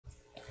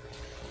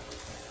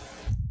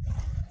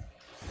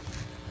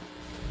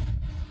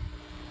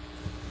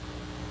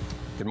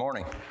Good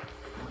morning.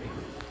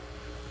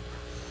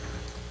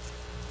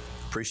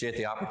 Appreciate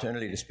the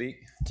opportunity to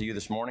speak to you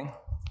this morning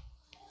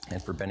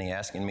and for Benny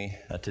asking me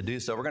to do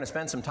so. We're going to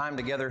spend some time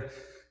together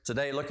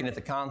today looking at the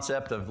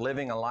concept of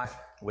living a life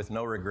with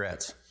no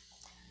regrets,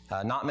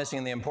 not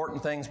missing the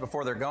important things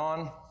before they're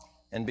gone,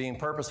 and being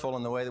purposeful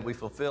in the way that we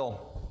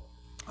fulfill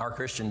our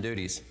Christian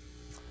duties.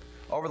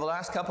 Over the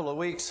last couple of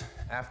weeks,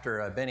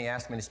 after Benny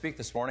asked me to speak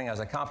this morning, as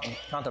I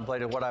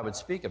contemplated what I would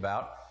speak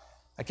about,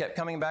 I kept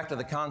coming back to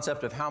the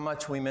concept of how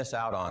much we miss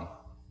out on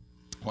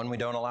when we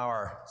don't allow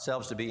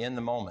ourselves to be in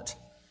the moment,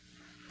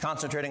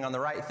 concentrating on the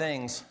right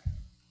things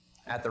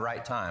at the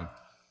right time.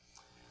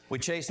 We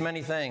chase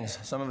many things.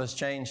 Some of us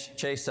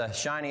chase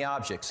shiny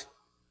objects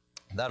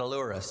that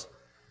allure us,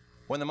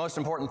 when the most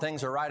important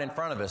things are right in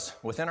front of us,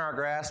 within our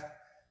grasp,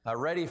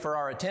 ready for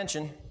our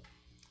attention,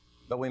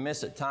 but we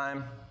miss it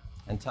time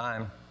and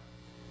time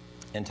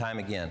and time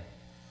again.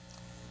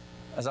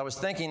 As I was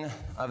thinking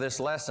of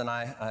this lesson,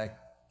 I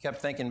kept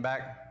thinking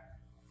back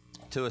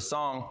to a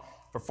song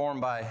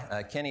performed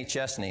by Kenny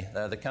Chesney,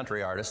 the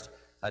country artist,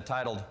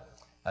 titled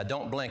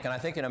Don't Blink. And I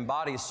think it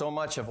embodies so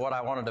much of what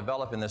I want to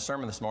develop in this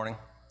sermon this morning.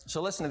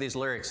 So listen to these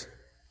lyrics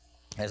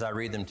as I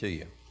read them to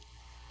you.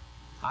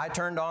 I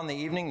turned on the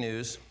evening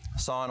news,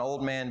 saw an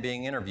old man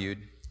being interviewed,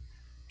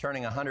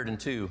 turning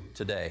 102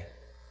 today.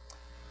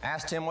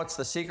 Asked him what's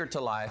the secret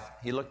to life.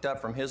 He looked up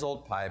from his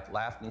old pipe,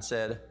 laughed and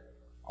said,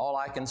 all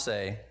I can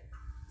say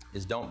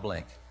is don't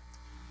blink.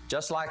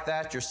 Just like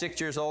that, you're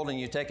 6 years old and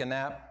you take a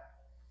nap,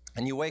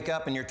 and you wake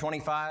up and you're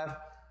 25,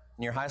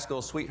 and your high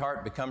school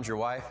sweetheart becomes your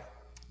wife.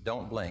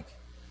 Don't blink.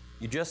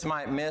 You just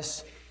might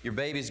miss your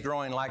baby's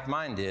growing like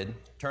mine did,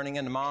 turning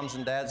into moms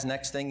and dads.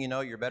 Next thing you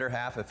know, your better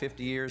half of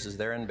 50 years is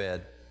there in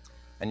bed,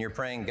 and you're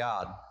praying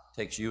God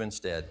takes you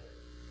instead.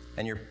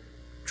 And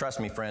trust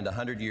me, friend,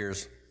 100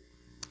 years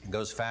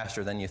goes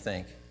faster than you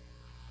think,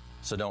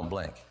 so don't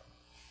blink.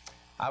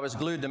 I was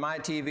glued to my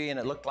TV, and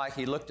it looked like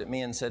he looked at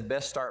me and said,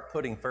 best start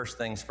putting first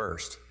things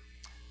first.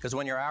 Because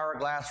when your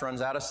hourglass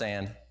runs out of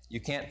sand, you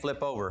can't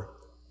flip over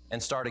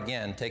and start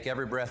again. Take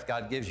every breath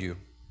God gives you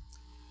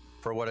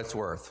for what it's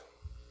worth.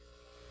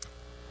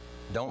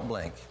 Don't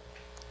blink.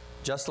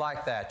 Just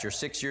like that, you're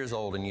 6 years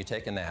old and you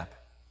take a nap.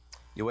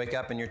 You wake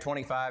up and you're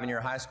 25 and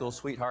your high school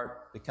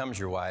sweetheart becomes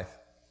your wife.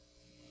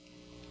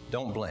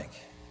 Don't blink.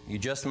 You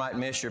just might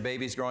miss your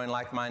babies growing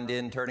like mine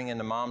did, turning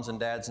into moms and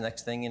dads.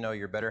 Next thing you know,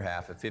 your better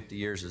half of 50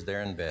 years is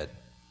there in bed,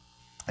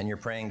 and you're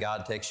praying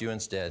God takes you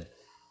instead.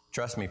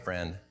 Trust me,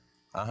 friend,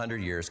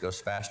 100 years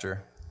goes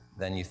faster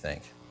than you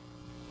think.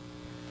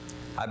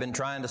 I've been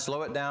trying to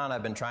slow it down.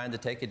 I've been trying to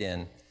take it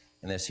in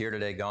this here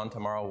today, gone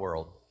tomorrow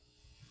world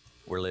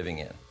we're living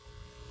in.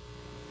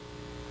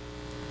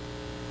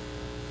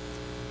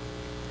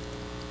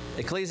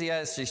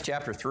 Ecclesiastes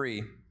chapter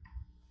 3,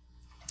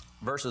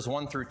 verses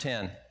 1 through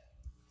 10,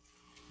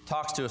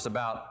 talks to us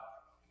about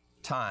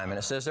time. And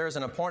it says, there is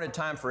an appointed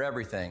time for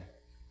everything.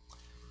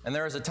 And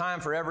there is a time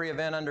for every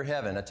event under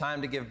heaven, a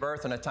time to give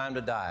birth and a time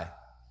to die,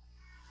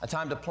 a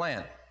time to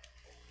plant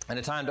and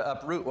a time to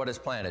uproot what is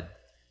planted,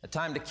 a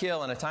time to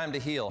kill and a time to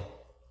heal,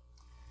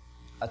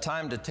 a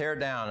time to tear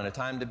down and a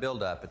time to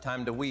build up, a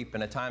time to weep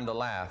and a time to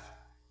laugh,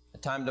 a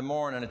time to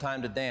mourn and a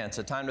time to dance,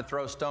 a time to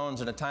throw stones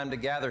and a time to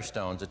gather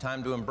stones, a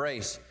time to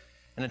embrace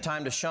and a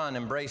time to shun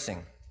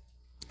embracing,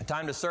 a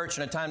time to search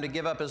and a time to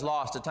give up as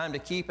lost, a time to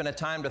keep and a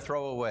time to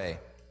throw away,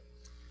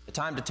 a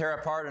time to tear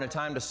apart and a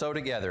time to sew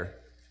together,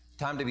 a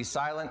time to be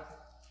silent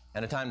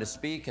and a time to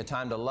speak, a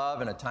time to love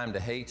and a time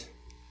to hate,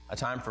 a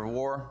time for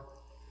war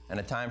and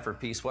a time for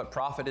peace. What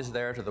profit is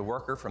there to the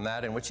worker from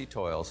that in which he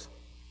toils?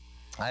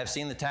 I have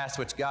seen the task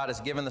which God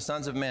has given the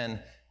sons of men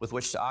with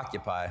which to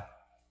occupy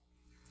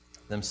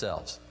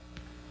themselves.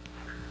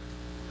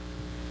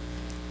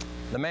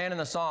 The man in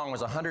the song was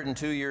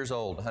 102 years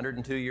old,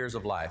 102 years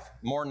of life.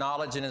 More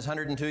knowledge in his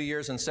 102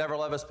 years than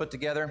several of us put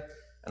together,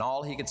 and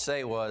all he could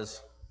say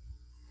was,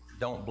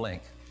 don't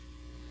blink.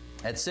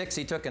 At 6,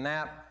 he took a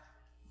nap.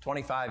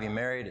 25, he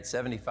married. At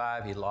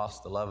 75, he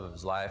lost the love of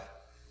his life.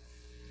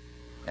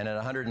 And at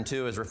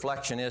 102, his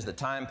reflection is that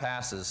time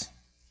passes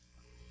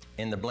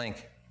in the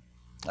blink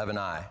of an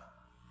eye.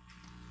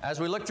 As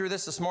we look through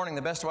this morning,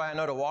 the best way I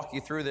know to walk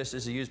you through this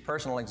is to use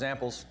personal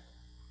examples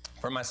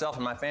for myself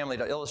and my family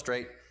to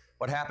illustrate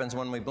what happens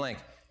when we blink.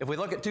 If we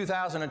look at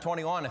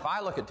 2021, if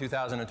I look at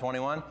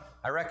 2021,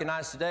 I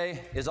recognize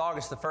today is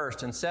August the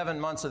 1st, and 7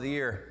 months of the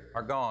year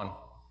are gone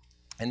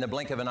in the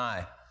blink of an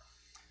eye.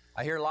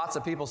 I hear lots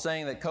of people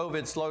saying that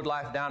COVID slowed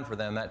life down for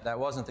them. That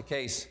wasn't the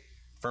case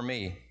for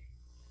me.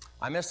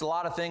 I missed a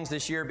lot of things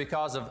this year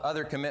because of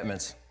other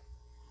commitments.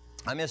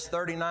 I missed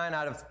 39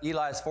 out of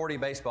Eli's 40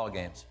 baseball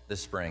games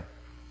this spring.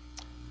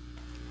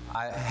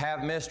 I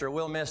have missed or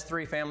will miss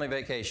 3 family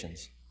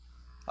vacations.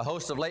 A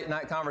host of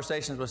late-night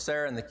conversations with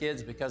Sarah and the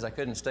kids because I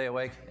couldn't stay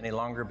awake any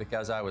longer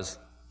because I was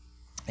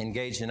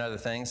engaged in other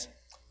things.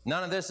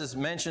 None of this is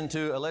mentioned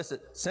to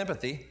elicit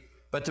sympathy,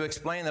 but to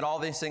explain that all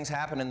these things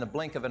happen in the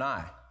blink of an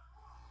eye.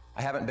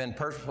 I haven't been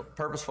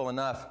purposeful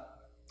enough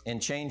in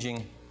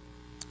changing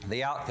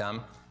the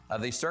outcome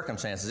of these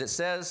circumstances. It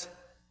says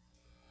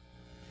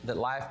that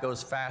life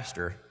goes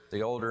faster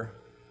the older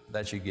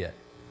that you get.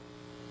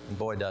 And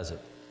boy, does it.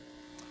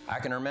 I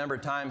can remember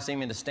time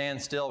seeming to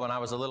stand still when I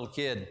was a little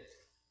kid,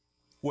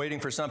 waiting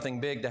for something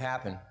big to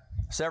happen.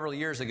 Several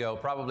years ago,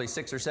 probably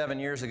 6 or 7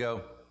 years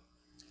ago,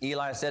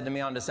 Eli said to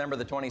me on December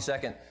the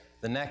 22nd,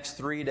 the next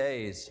 3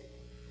 days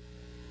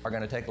are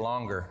going to take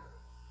longer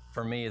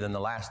for me than the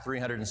last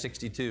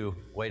 362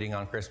 waiting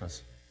on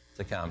Christmas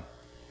to come.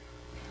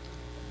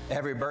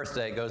 Every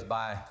birthday goes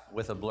by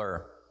with a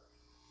blur.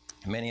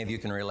 Many of you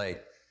can relate.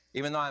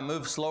 Even though I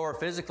move slower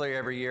physically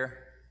every year,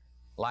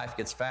 life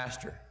gets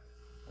faster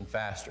and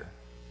faster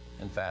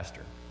and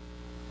faster.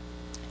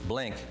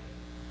 Blink,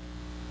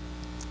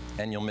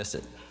 and you'll miss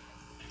it.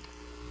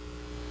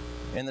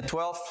 In the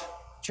 12th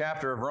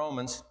chapter of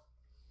Romans,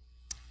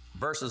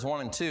 verses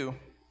 1 and 2,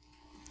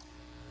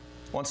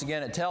 once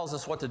again, it tells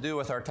us what to do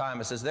with our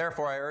time. It says,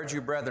 therefore, I urge you,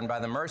 brethren, by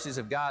the mercies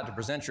of God, to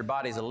present your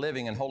bodies a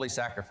living and holy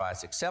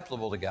sacrifice,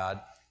 acceptable to God,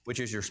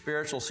 which is your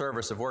spiritual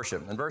service of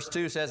worship. And verse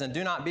 2 says, and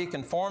do not be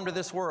conformed to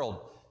this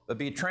world, but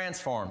be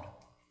transformed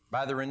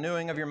by the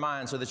renewing of your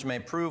mind, so that you may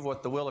prove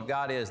what the will of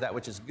God is, that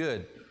which is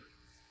good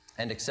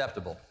and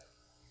acceptable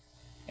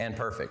and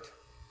perfect.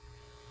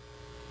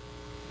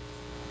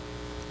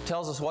 It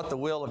tells us what the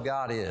will of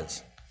God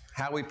is,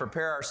 how we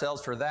prepare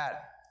ourselves for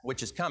that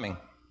which is coming.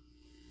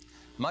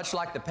 Much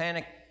like the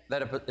panic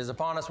that is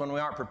upon us when we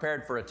aren't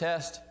prepared for a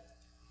test,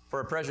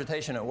 for a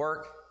presentation at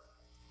work,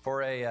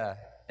 for an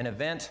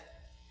event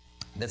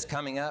that's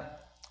coming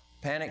up,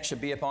 panic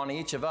should be upon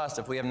each of us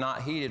if we have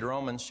not heeded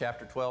Romans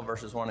chapter 12,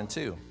 verses 1 and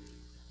 2.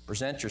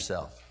 Present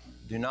yourself.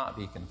 Do not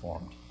be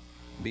conformed.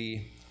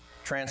 Be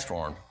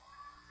transformed.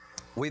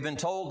 We've been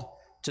told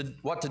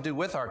what to do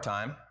with our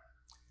time.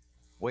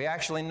 We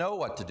actually know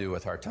what to do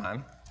with our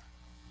time,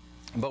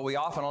 but we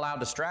often allow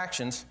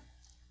distractions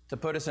to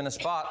put us in a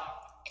spot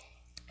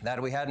that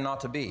we hadn't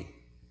ought to be.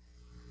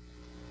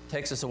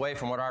 Takes us away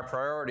from what our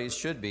priorities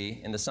should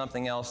be into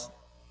something else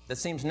that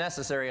seems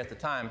necessary at the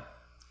time,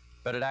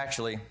 but it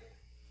actually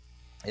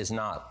is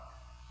not.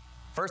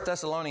 1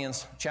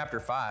 Thessalonians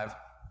chapter 5,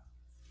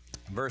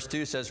 verse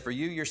 2 says, for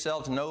you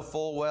yourselves know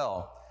full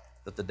well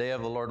that the day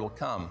of the Lord will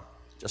come,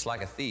 just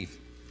like a thief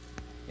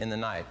in the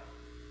night.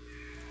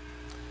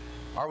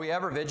 Are we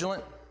ever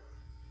vigilant?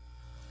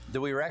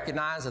 Do we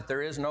recognize that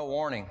there is no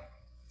warning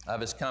of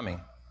his coming?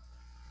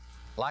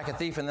 Like a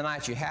thief in the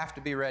night, you have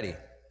to be ready.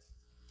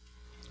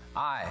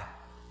 I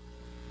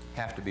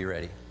have to be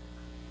ready.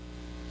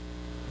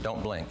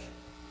 Don't blink.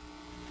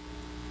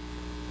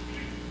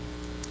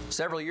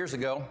 Several years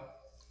ago,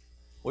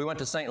 we went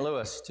to St.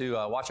 Louis to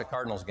watch a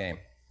Cardinals game.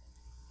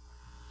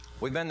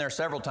 We've been there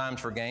several times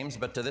for games,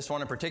 but this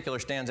one in particular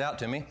stands out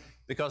to me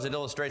because it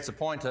illustrates the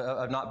point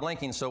of not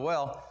blinking so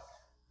well.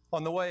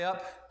 On the way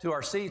up to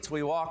our seats,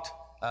 we walked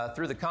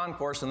through the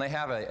concourse, and they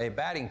have a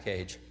batting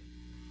cage.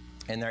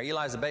 And there,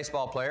 Eli's a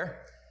baseball player,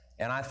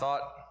 and I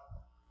thought,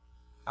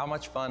 how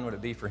much fun would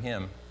it be for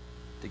him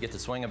to get to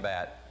swing a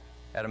bat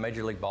at a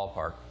major league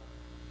ballpark?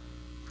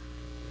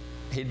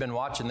 He'd been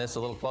watching this a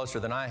little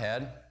closer than I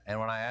had, and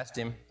when I asked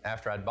him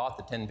after I'd bought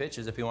the 10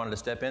 pitches if he wanted to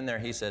step in there,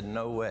 he said,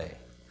 no way.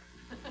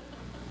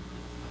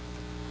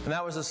 And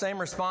that was the same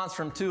response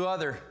from 2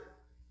 other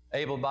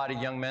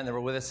able-bodied young men that were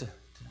with us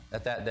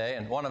at that day,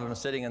 and one of them was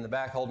sitting in the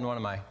back holding one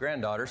of my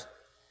granddaughters.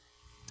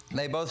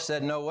 They both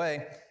said, no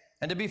way.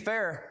 And to be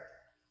fair,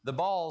 the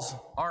balls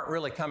aren't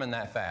really coming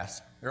that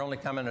fast. They're only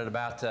coming at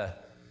about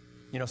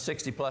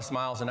 60 plus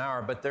miles an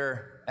hour, but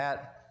they're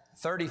at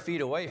 30 feet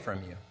away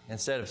from you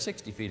instead of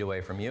 60 feet away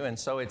from you. And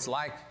so it's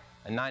like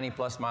a 90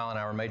 plus mile an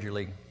hour major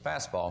league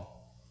fastball.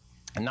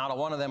 And not a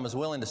one of them was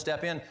willing to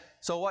step in.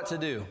 So what to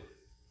do?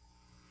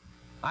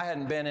 I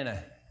hadn't been in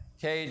a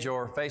cage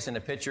or facing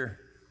a pitcher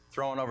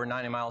throwing over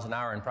 90 miles an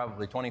hour in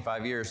probably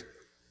 25 years,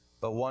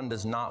 but one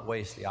does not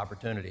waste the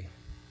opportunity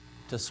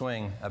to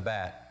swing a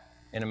bat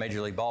in a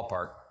major league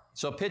ballpark.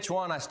 So pitch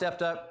 1, I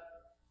stepped up,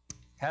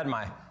 had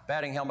my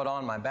batting helmet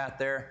on, my bat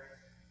there,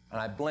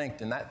 and I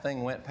blinked, and that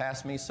thing went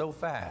past me so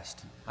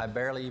fast, I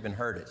barely even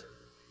heard it.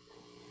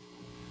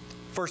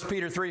 1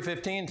 Peter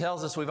 3:15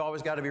 tells us we've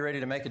always got to be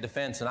ready to make a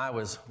defense, and I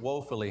was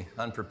woefully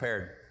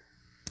unprepared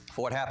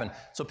for what happened.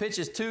 So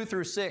pitches 2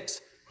 through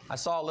 6, I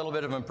saw a little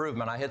bit of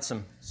improvement. I hit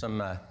some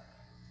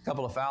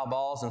couple of foul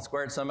balls and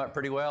squared some up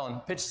pretty well,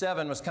 and pitch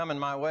 7 was coming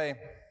my way.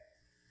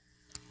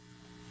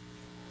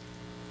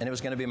 And it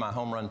was going to be my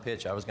home run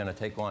pitch. I was going to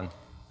take one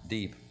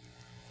deep.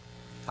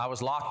 I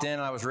was locked in.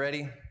 I was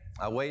ready.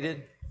 I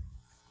waited,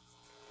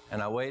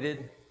 and I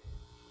waited.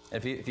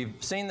 If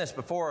you've seen this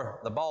before,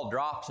 the ball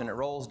drops and it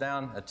rolls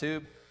down a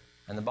tube,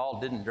 and the ball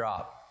didn't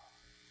drop,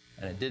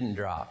 and it didn't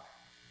drop.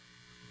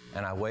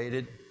 And I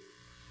waited,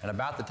 and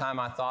about the time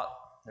I thought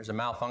there's a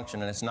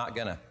malfunction and it's not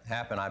going to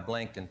happen, I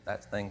blinked, and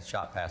that thing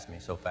shot past me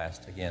so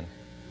fast again.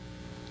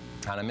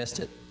 And I missed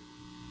it.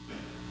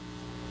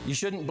 You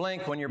shouldn't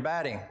blink when you're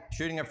batting,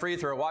 shooting a free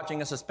throw,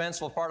 watching a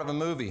suspenseful part of a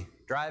movie,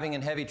 driving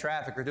in heavy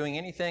traffic, or doing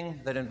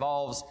anything that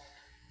involves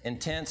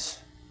intense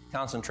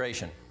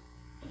concentration.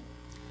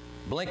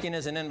 Blinking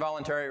is an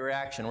involuntary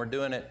reaction. We're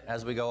doing it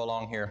as we go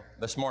along here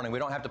this morning. We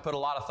don't have to put a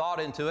lot of thought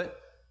into it.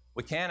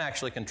 We can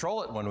actually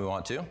control it when we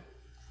want to.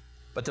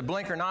 But to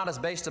blink or not is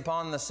based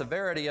upon the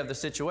severity of the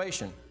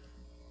situation.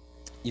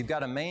 You've got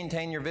to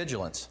maintain your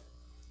vigilance.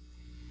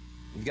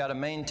 You've got to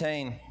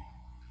maintain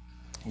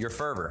your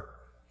fervor.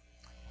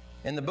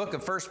 In the book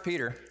of 1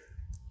 Peter,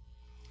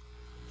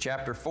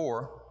 chapter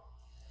 4,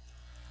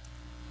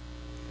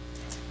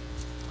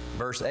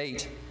 verse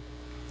 8,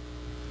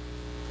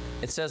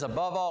 it says,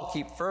 above all,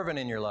 keep fervent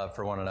in your love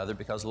for one another,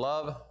 because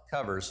love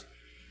covers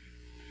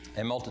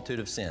a multitude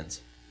of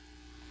sins.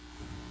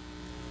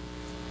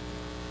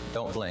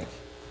 Don't blink.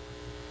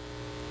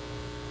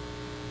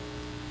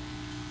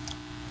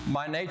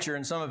 By nature,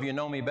 and some of you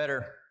know me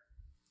better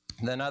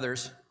than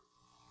others,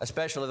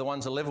 especially the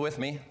ones that live with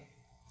me,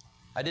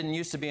 I didn't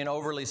used to be an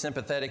overly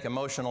sympathetic,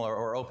 emotional,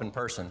 or open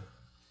person.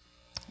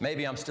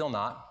 Maybe I'm still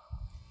not,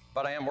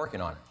 but I am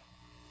working on it.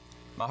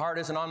 My heart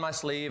isn't on my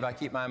sleeve. I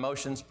keep my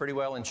emotions pretty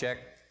well in check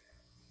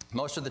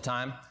most of the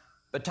time.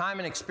 But time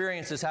and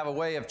experiences have a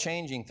way of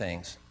changing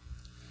things.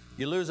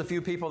 You lose a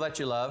few people that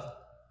you love.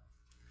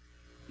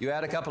 You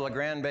add a couple of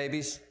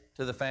grandbabies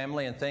to the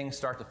family, and things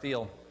start to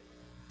feel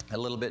a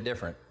little bit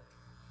different.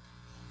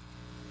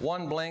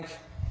 One blink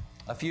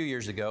a few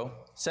years ago,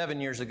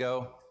 7 years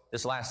ago,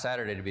 this last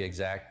Saturday to be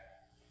exact,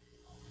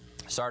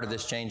 started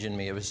this change in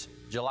me. It was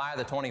July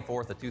the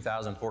 24th of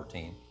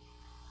 2014.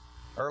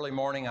 Early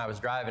morning, I was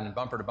driving in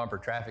bumper-to-bumper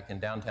traffic in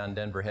downtown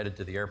Denver, headed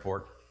to the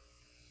airport.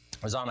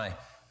 I was on a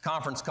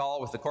conference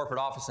call with the corporate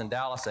office in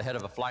Dallas ahead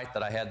of a flight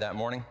that I had that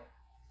morning,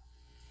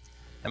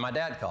 and my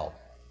dad called.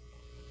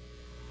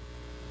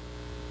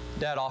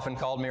 Dad often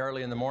called me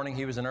early in the morning.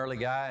 He was an early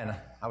guy, and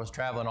I was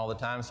traveling all the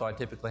time, so I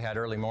typically had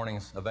early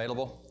mornings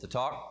available to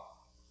talk.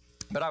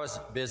 But I was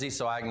busy,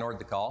 so I ignored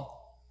the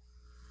call.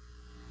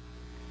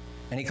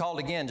 And he called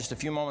again just a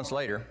few moments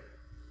later.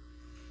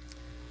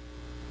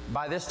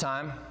 By this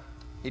time,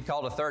 he'd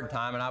called a third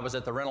time, and I was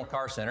at the rental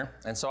car center.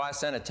 And so I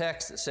sent a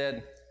text that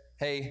said,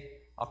 hey,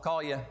 I'll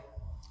call you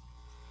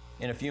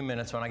in a few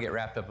minutes when I get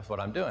wrapped up with what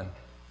I'm doing.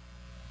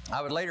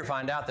 I would later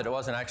find out that it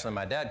wasn't actually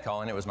my dad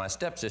calling, it was my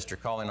stepsister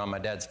calling on my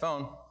dad's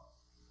phone.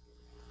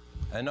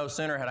 And no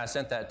sooner had I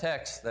sent that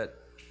text that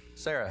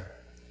Sarah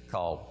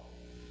called.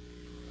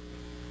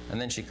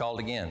 And then she called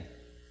again.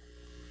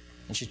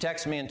 And she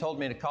texted me and told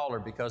me to call her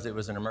because it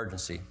was an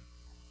emergency.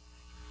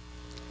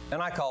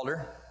 And I called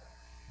her,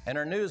 and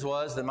her news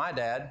was that my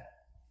dad,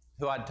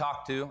 who I'd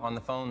talked to on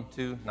the phone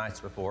 2 nights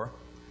before,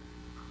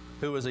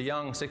 who was a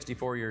young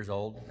 64 years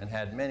old and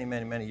had many,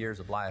 many, many years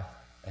of life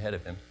ahead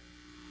of him,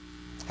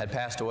 had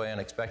passed away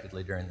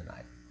unexpectedly during the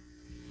night.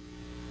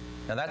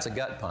 Now that's a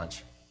gut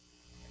punch.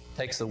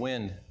 Takes the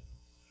wind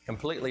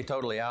completely,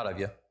 totally out of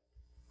you.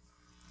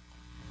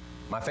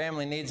 My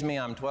family needs me.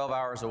 I'm 12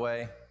 hours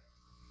away.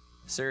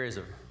 A series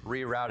of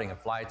rerouting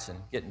of flights and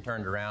getting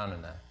turned around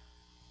and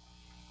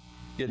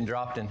getting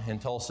dropped in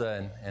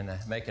Tulsa and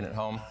making it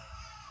home.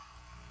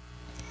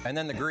 And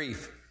then the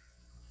grief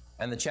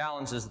and the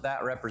challenges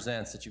that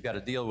represents that you've got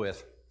to deal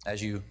with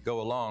as you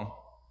go along.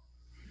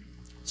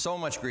 So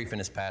much grief in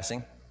his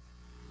passing,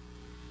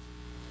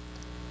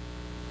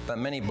 but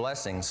many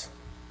blessings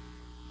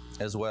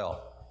as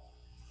well.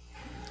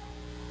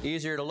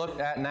 Easier to look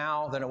at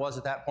now than it was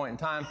at that point in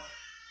time.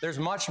 There's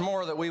much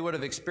more that we would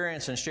have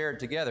experienced and shared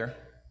together,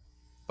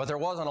 but there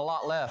wasn't a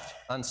lot left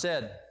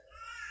unsaid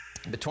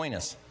between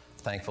us,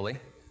 thankfully.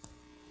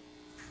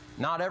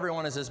 Not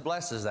everyone is as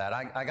blessed as that.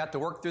 I got to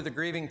work through the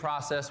grieving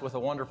process with a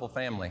wonderful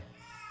family.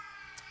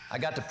 I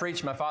got to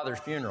preach my father's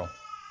funeral.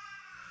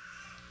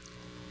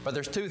 But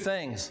there's 2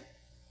 things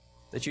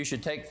that you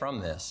should take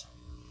from this.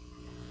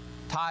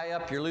 Tie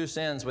up your loose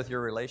ends with your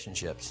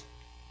relationships,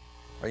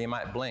 or you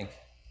might blink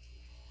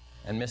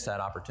and miss that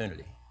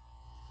opportunity.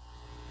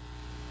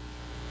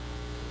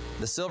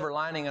 The silver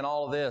lining in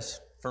all of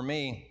this, for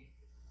me,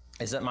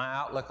 is that my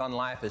outlook on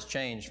life has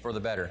changed for the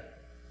better.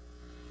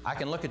 I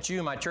can look at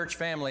you, my church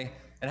family,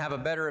 and have a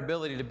better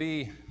ability to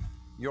be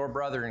your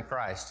brother in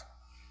Christ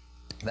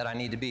that I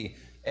need to be.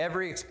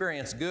 Every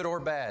experience, good or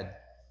bad,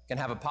 can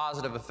have a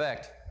positive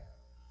effect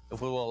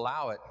if we will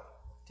allow it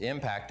to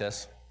impact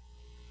us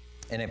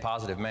in a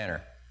positive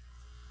manner.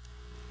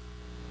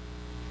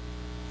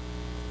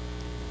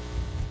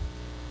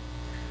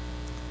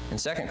 In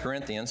 2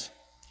 Corinthians,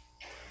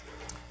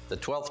 the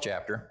 12th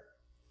chapter,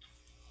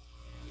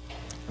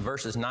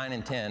 verses 9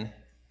 and 10,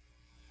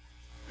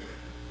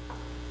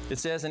 it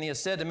says, "And he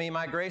has said to me,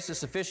 my grace is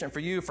sufficient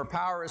for you, for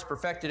power is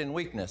perfected in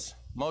weakness.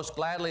 Most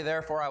gladly,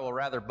 therefore, I will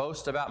rather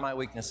boast about my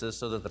weaknesses,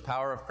 so that the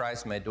power of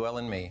Christ may dwell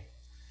in me.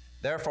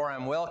 Therefore, I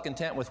am well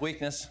content with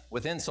weakness,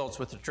 with insults,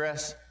 with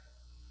distress,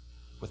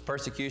 with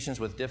persecutions,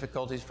 with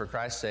difficulties for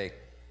Christ's sake.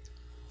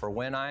 For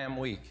when I am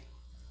weak,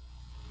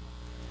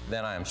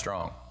 then I am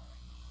strong."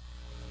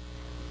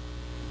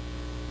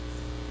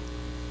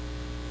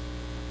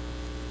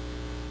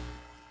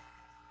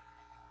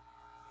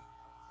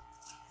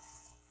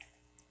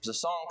 There's a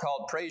song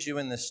called "Praise You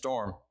in This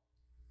Storm,"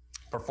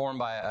 performed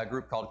by a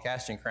group called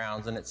Casting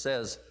Crowns, and it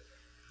says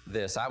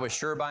this: "I was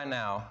sure by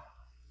now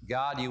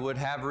God you would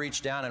have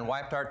reached down and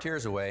wiped our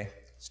tears away,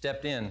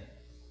 stepped in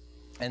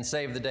and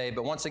saved the day.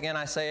 But once again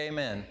I say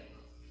amen,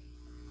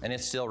 and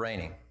it's still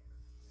raining.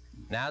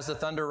 And as the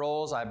thunder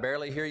rolls, I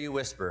barely hear you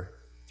whisper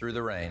through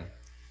the rain,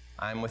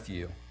 I'm with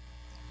you.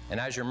 And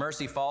as your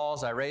mercy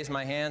falls, I raise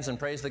my hands and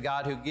praise the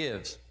God who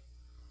gives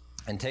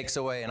and takes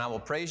away. And I will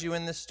praise you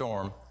in this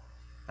storm,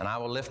 and I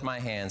will lift my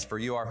hands, for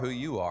you are who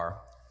you are.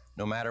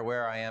 No matter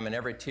where I am and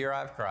every tear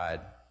I've cried,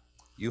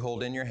 you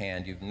hold in your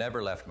hand, you've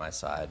never left my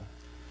side.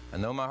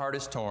 And though my heart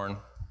is torn,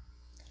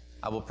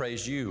 I will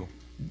praise you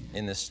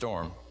in this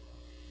storm.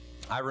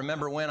 I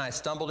remember when I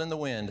stumbled in the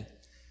wind,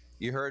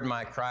 you heard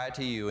my cry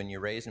to you and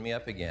you raised me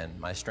up again.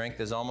 My strength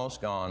is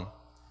almost gone.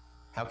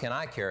 How can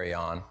I carry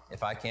on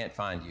if I can't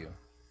find you?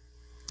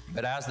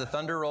 But as the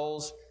thunder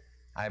rolls,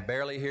 I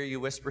barely hear you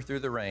whisper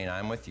through the rain,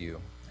 I'm with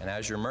you. And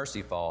as your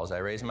mercy falls, I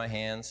raise my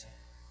hands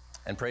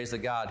and praise the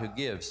God who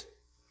gives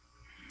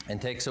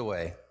and takes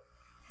away.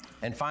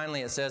 And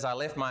finally it says, I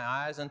lift my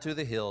eyes unto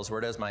the hills.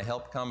 Where does my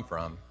help come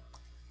from?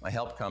 My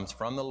help comes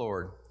from the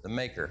Lord, the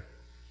maker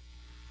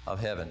of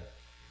heaven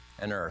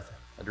and earth.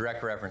 A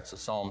direct reference to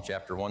Psalm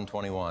chapter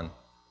 121,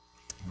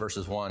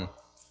 verses 1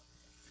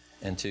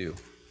 and 2.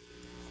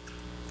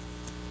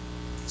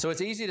 So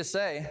it's easy to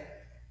say,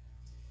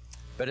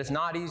 but it's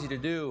not easy to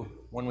do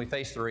when we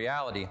face the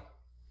reality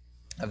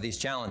of these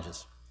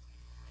challenges.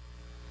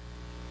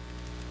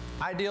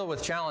 I deal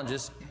with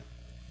challenges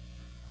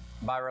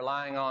by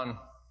relying on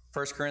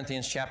 1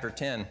 Corinthians chapter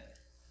 10,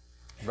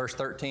 verse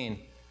 13,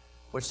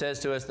 which says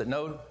to us that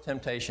no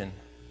temptation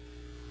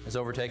has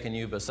overtaken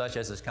you, but such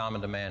as is common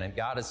to man. And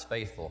God is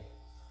faithful.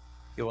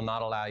 He will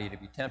not allow you to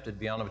be tempted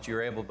beyond what you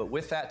are able. But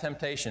with that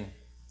temptation,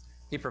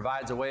 He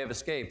provides a way of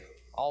escape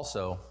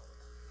also,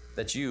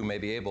 that you may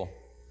be able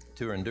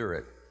to endure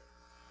it.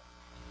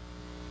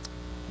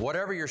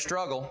 Whatever your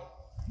struggle,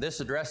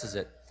 this addresses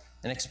it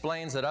and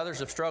explains that others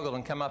have struggled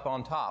and come up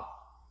on top.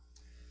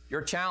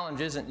 Your challenge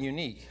isn't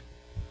unique,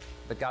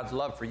 but God's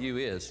love for you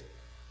is.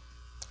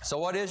 So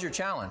what is your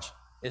challenge?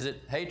 Is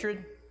it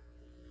hatred?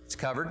 It's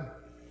covered.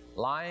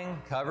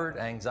 Lying, covered.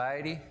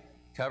 Anxiety,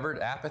 covered.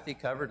 Apathy,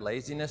 covered.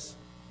 Laziness,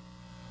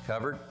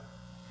 covered.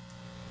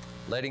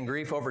 Letting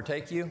grief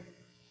overtake you,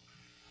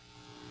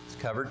 it's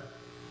covered.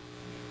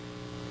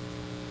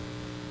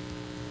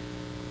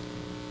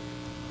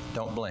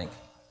 Don't blink.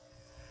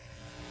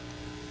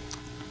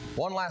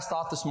 One last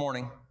thought this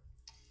morning,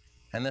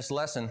 and this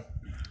lesson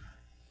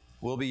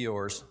will be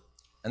yours.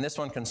 And this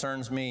one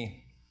concerns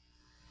me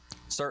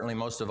certainly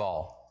most of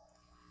all.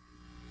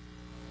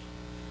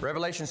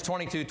 Revelations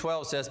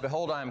 22:12 says,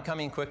 Behold, I am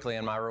coming quickly,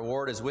 and my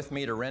reward is with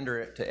me to render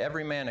it to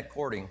every man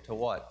according to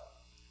what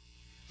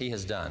he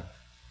has done.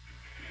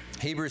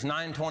 Hebrews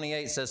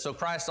 9:28 says, So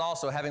Christ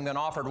also, having been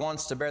offered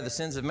once to bear the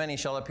sins of many,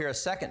 shall appear a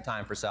second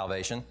time for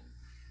salvation,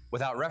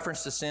 without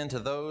reference to sin, to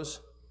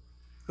those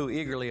who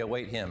eagerly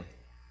await him.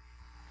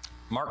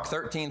 Mark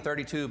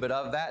 13:32, But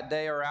of that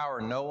day or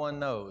hour no one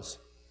knows,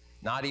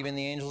 not even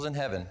the angels in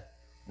heaven,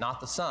 not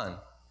the Son,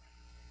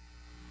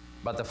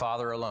 but the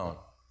Father alone.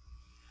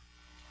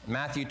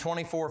 Matthew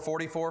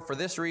 24:44, For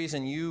this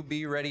reason you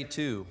be ready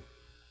too,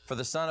 for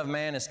the Son of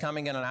Man is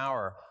coming in an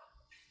hour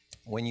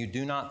when you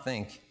do not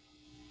think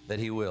that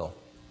he will.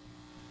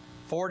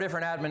 4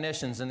 different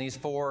admonitions in these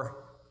 4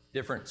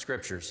 different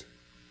scriptures.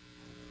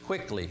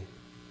 Quickly,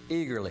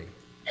 eagerly,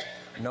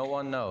 no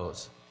one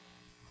knows.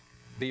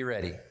 Be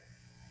ready.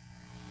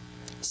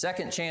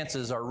 Second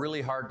chances are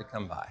really hard to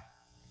come by.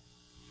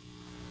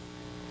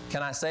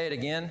 Can I say it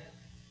again?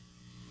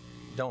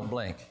 Don't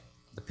blink.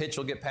 The pitch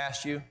will get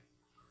past you.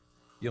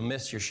 You'll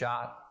miss your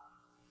shot.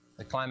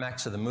 The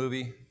climax of the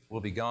movie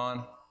will be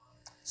gone.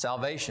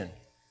 Salvation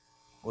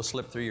will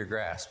slip through your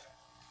grasp.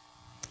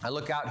 I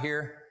look out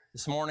here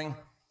this morning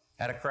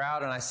at a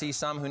crowd and I see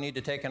some who need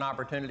to take an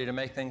opportunity to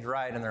make things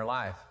right in their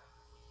life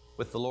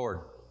with the Lord.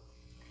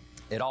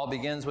 It all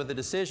begins with a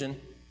decision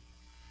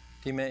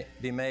to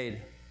be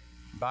made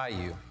by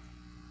you.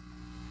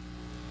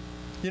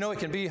 You know, it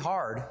can be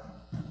hard,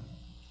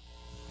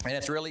 and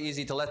it's really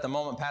easy to let the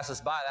moment pass us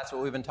by. That's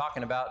what we've been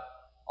talking about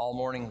all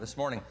morning this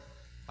morning.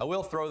 I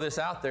will throw this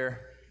out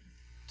there.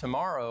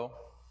 Tomorrow,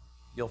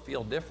 you'll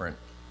feel different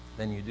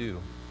than you do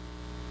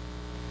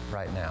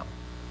right now.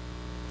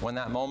 When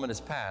that moment is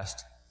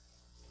past,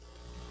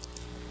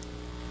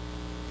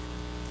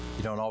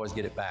 you don't always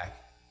get it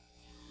back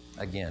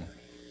again.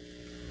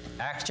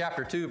 Acts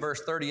chapter 2,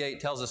 verse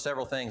 38 tells us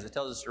several things. It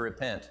tells us to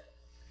repent,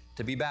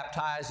 to be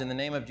baptized in the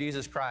name of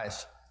Jesus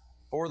Christ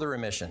for the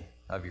remission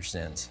of your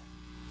sins,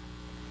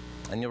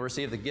 and you'll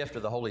receive the gift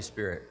of the Holy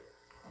Spirit.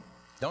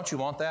 Don't you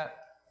want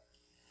that?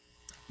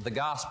 The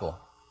gospel,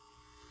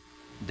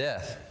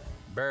 death,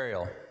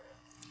 burial,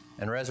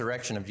 and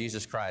resurrection of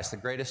Jesus Christ, the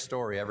greatest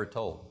story ever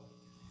told.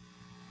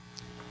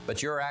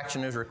 But your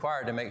action is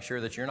required to make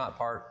sure that you're not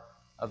part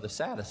of the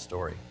saddest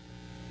story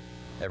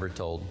ever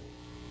told,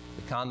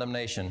 the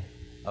condemnation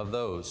of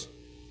those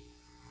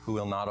who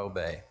will not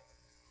obey.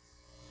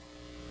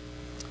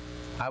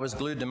 I was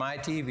glued to my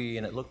TV,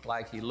 and it looked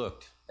like he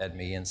looked at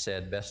me and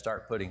said, best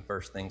start putting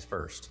first things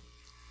first.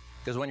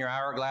 Because when your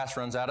hourglass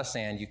runs out of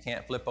sand, you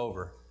can't flip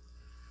over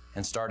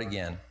and start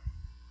again.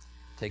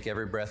 Take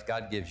every breath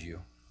God gives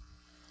you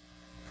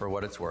for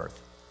what it's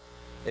worth.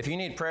 If you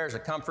need prayers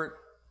of comfort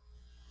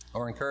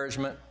or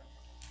encouragement,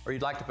 or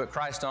you'd like to put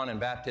Christ on in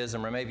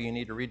baptism, or maybe you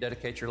need to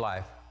rededicate your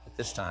life at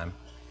this time,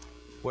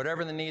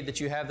 whatever the need that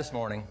you have this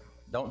morning,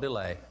 don't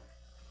delay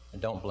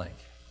and don't blink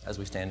as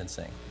we stand and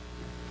sing.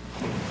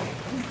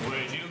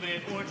 Would you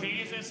live for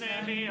Jesus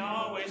and be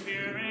always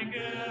pure and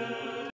good?